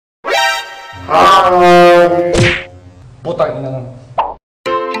Hi! Putang ina lang.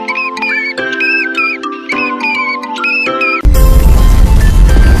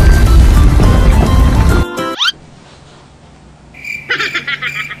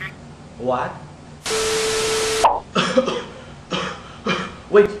 What?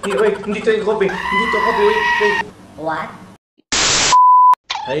 Wait, hindi to yung coffee. Hindi to coffee, wait. What?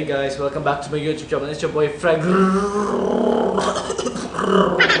 Hey guys, welcome back to my YouTube channel. It's your boy Freg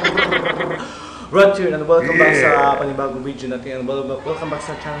Rat here, and welcome back sa panibagong video natin. And welcome back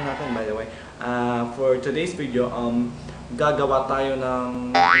sa channel natin, by the way. For today's video, gagawa tayo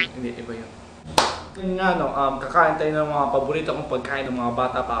ng... Hindi, iba yun. Nga no, kakain tayo ng mga paborito kong pagkain ng mga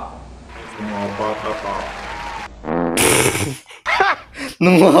bata pa ako.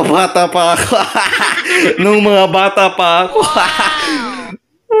 Nung mga bata pa ako. Nung mga bata pa ako.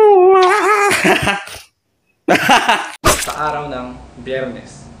 Sa araw ng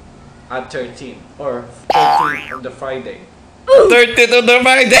Biyernes at 13 or 13 of the Friday. 13th of the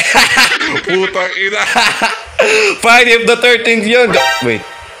Friday. Putang ina. Friday of the 13th yun. Wait.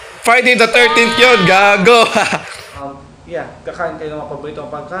 Friday the 13th yun. Gago. Yeah, kakain kayo ng mga paboritong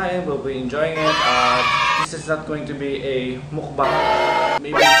pagkain. We'll be enjoying it. This is not going to be a mukbang.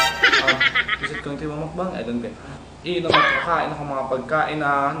 Maybe, is it going to be a mukbang? I don't know. Kakain ako mga pagkain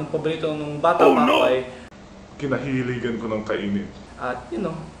na nung paborito nung bata pa ako ay kinahiligan ko ng kainin. At you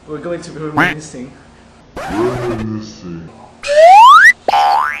know, we're going to be reminiscing.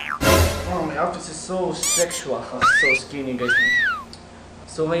 Oh, my outfit is so sexual. So skinny, guys.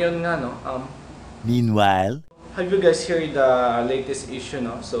 So ngayon nga, no, Meanwhile, have you guys heard the latest issue,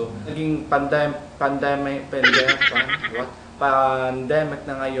 no? So, naging pandemic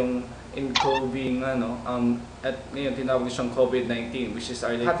na nga yung in COVID, ano, at ngayon tinawag siyang COVID-19, which is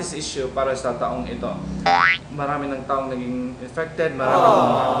our latest issue para sa taong ito. Marami ng taong naging infected,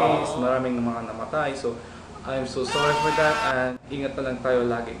 maraming mga case, maraming mga namatay. So, I'm so sorry for that, and ingat na lang tayo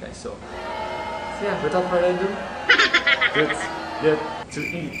lagi, guys. So yeah, without further ado, let's get to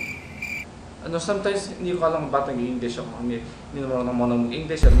eat. Ano, sometimes hindi ko alam ba't nag-English ako. Hindi naman ako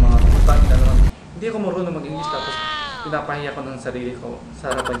mag-English at mga putang na naman. Hindi ako marunong mag-English tapos pinapahiya ko ng sarili ko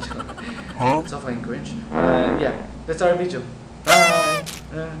sa harapan siya. It's so fucking cringe. Yeah, that's our video. Bye!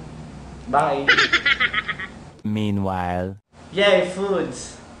 Bye! meanwhile. Yay,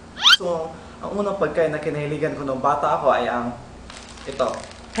 foods! So, ang unang pagkain na kinahiligan ko nung bata ako ay ang ito.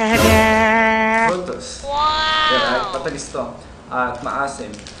 Frutos. Wow! Yeah, patalis to. At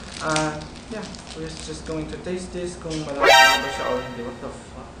maasim. Yeah, we're just going to taste this kung malasa ba siya or hindi. What the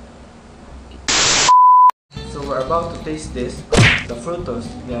fuck? So we're about to taste this, the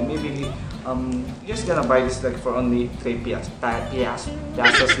frutos. Yeah, maybe just gonna buy this like for only 3 pesos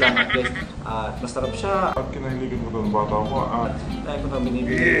lang at least. Masarap siya. At kinahiligan ko ng bata ko. Dahil ko na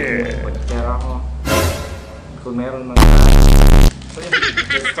binibili yung pera ko. Kung meron man. So yeah,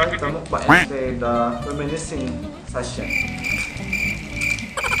 let's start the mukbang and the reminiscing session.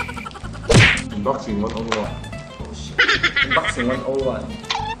 Unboxing 101. Oh shit. Unboxing 101.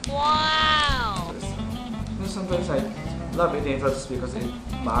 Wow! Sometimes I love eating fruits because it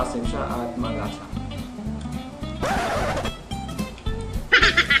maasim siya at malasa.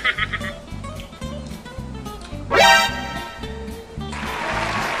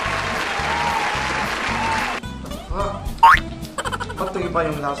 Ba't iba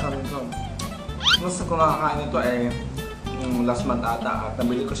yung lasa nito? Gusto ko nakakain ito eh yung last month ata at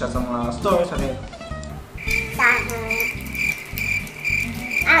nabili ko siya sa mga store sa rin.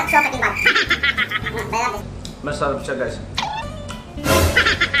 Chocolate bag. Masarap siya, guys.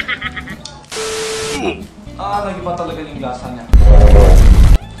 Nag-iba talaga yung lasa niya.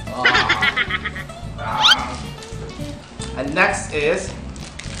 And next is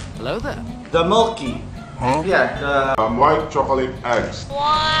Hello there. the milky. Yeah, the White chocolate eggs.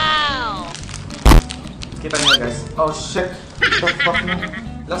 Wow! kita niyo, guys. Oh shit. What the fuck mo?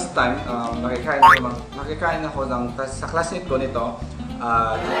 Last time, nakikain ako sa classmate ko nito.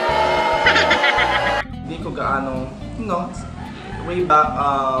 Hindi ko gaano, you know, way back,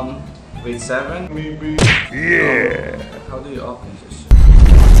 grade 7. Maybe. Yeah. How do you open this?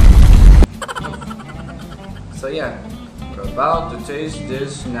 So yeah, we're about to taste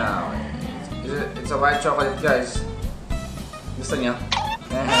this now. It's a white chocolate, guys. Gusto niya?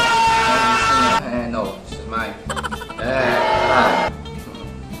 No, this is mine.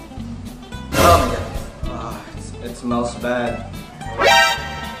 Oh my god. It smells bad.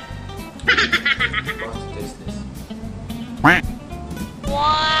 About to taste this.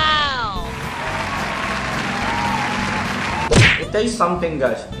 Wow! It tastes something,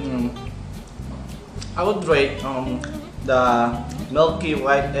 guys. I would rate the milky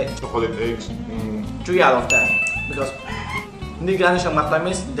white egg. Chocolate eggs. 3 out of 10. Because hindi gano'n siyang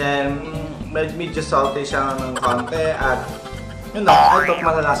matamis, then medyo salty siya ng konti at yun know, I thought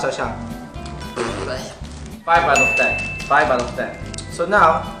malalasa siya. 5 out of 10. 5 out of 10. So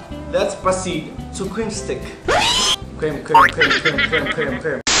now, let's proceed to cream stick. Cream.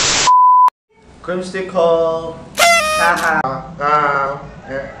 Cream stick haul. Haha.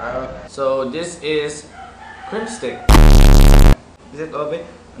 So this is cream stick. Is it open?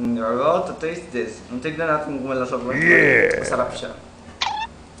 We're about to taste this. Tignan natin kung malasap ba. Masarap siya.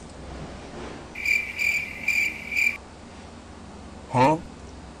 Huh?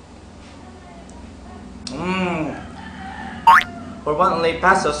 For 1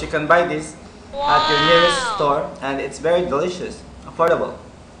 pesos, you can buy this at your nearest store, and it's very delicious, affordable.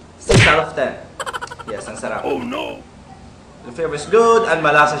 6 out of 10. Yes, ang sarap. Oh no! The flavor is good and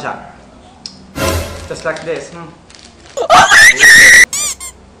malasa siya. Just like this.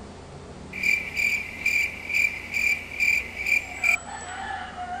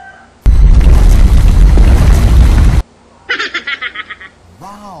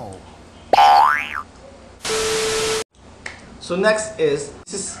 Wow! So next is,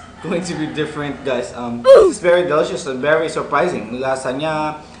 this is going to be different, guys. This is very delicious and very surprising. Lasa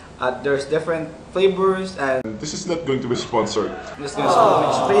niya, at there's different flavors, and This is not going to be sponsored. just gonna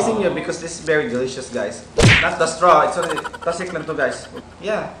praising you because this is very delicious, guys. Not the straw, it's only tasik lang to, guys.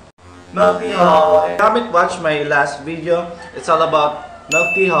 Yeah. Milk tea haul. If you haven't watched my last video, it's all about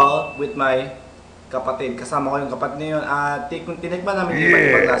milk tea haul with my kapatid. Kasama ko yung kapatid niya yun. At kung tinikman namin iba't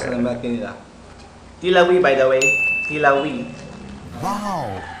ibang klase ng milk tea nila. Tilawi, by the way. Tilawi.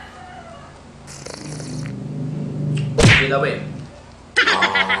 Wow! Tilawi.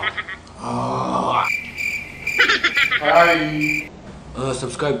 Hi!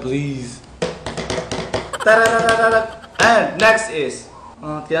 Subscribe please. And next is,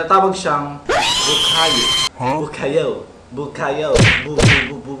 tinatawag siyang bukayo. Huh? Bukayo. Bukayo.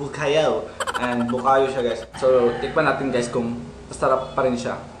 And bukayo siya, guys. So, tikman natin, guys, kung masarap pa rin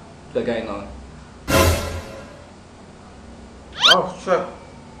siya. Lagay noon. Oh, shit.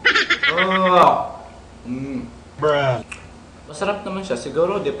 Bruh. Masarap naman siya.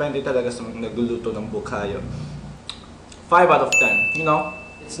 Siguro, depende talaga sa nagluluto ng bukayo. 5 out of 10. You know,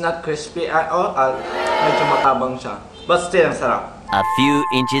 it's not crispy at all. Medyo matabang siya. But still, ang sarap. A few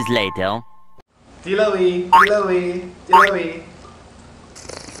inches later. Tilawi.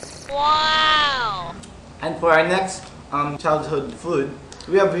 Wow! And for our next childhood food,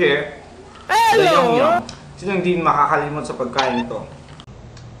 we have here the yum-yum. Sino hindi makakalimot sa pagkain ito?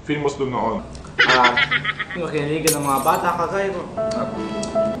 Famous doon noon. Yung kiniligan ng mga bata kagaya ko.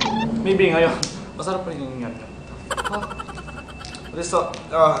 Maybe ngayon, masarap pa rin yung yum-yum. So,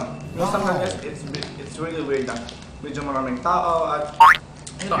 sometimes it's really weird na medyo maraming tao at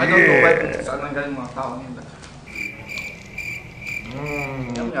you know, I don't know why kung saan ang galing mga tao nila.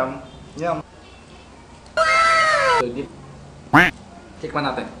 Yum. So,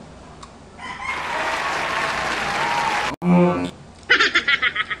 tikman natin.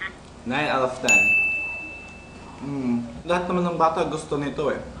 9 out of 10. Lahat naman ng bata gusto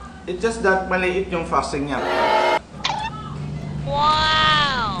nito eh. It's just that maliit yung frosting niya.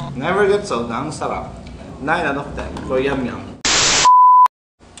 Wow! Never gets old, ang sarap. 9 out of 10 for yum-yum.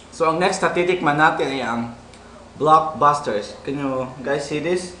 So ang next na titikman natin ay ang Blockbusters. Can you guys see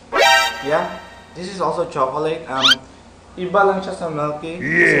this? Yeah? This is also chocolate. Iba lang siya sa milky.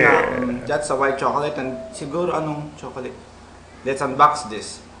 Kasi nga, that's a white chocolate and siguro anong chocolate. Let's unbox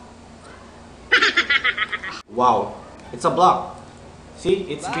this. Wow, it's a block. See,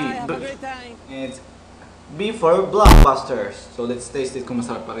 it's B. It's B for Blockbusters. So let's taste it kung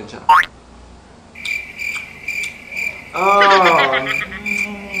masarap pa rin siya.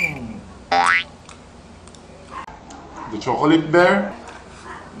 The chocolate there.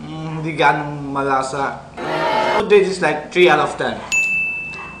 Hindi ganong malasa. So this is like 3 out of 10.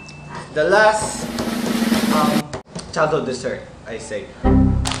 The last childhood dessert, I say.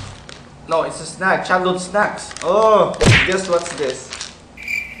 No, it's a snack. Childhood snacks. Oh, guess what's this?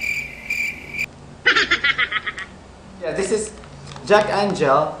 Yeah, this is Jack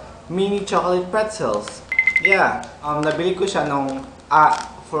Angel mini chocolate pretzels. Yeah, nabili ko siya nung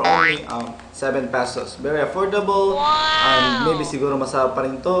for only 7 pesos. Very affordable. And maybe siguro masarap pa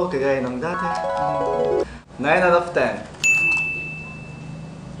rin to kagaya ng dati. 9 out of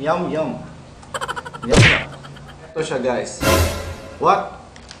 10. Yum. Ito siya, guys. What?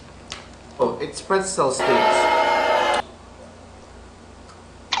 Oh, it's pretzel sticks.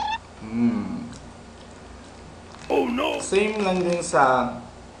 Oh no! Same lang din sa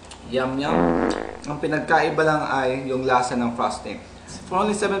yum-yum. Ang pinagkaiba lang ay yung lasa ng frosting. For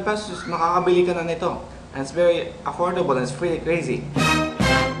only 7 pesos, makakabili ka na nito. And it's very affordable and it's pretty crazy.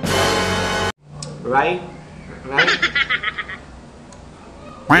 Right? Right?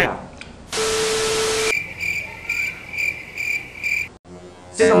 Yeah.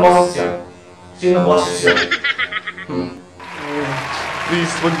 Sino boses yan? Sino boses yan?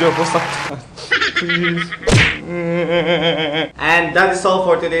 Please, huwag niyo po saktan. Please. And that is all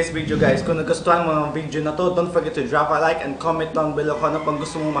for today's video, guys. Kung nagustuhan mo ang video na to, don't forget to drop a like and comment down below kung ano pang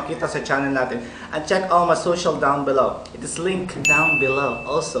gusto mo makita sa channel natin. And check all my social down below. It is linked down below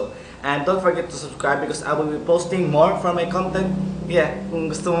also. And don't forget to subscribe because I will be posting more from my content. Yeah, kung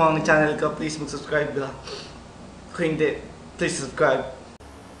gusto mo ang channel ko, please mag-subscribe below. Kung hindi, please subscribe.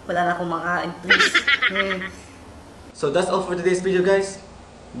 Wala na akong makain, please. So that's all for today's video, guys.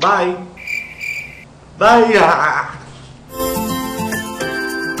 Bye! Bye!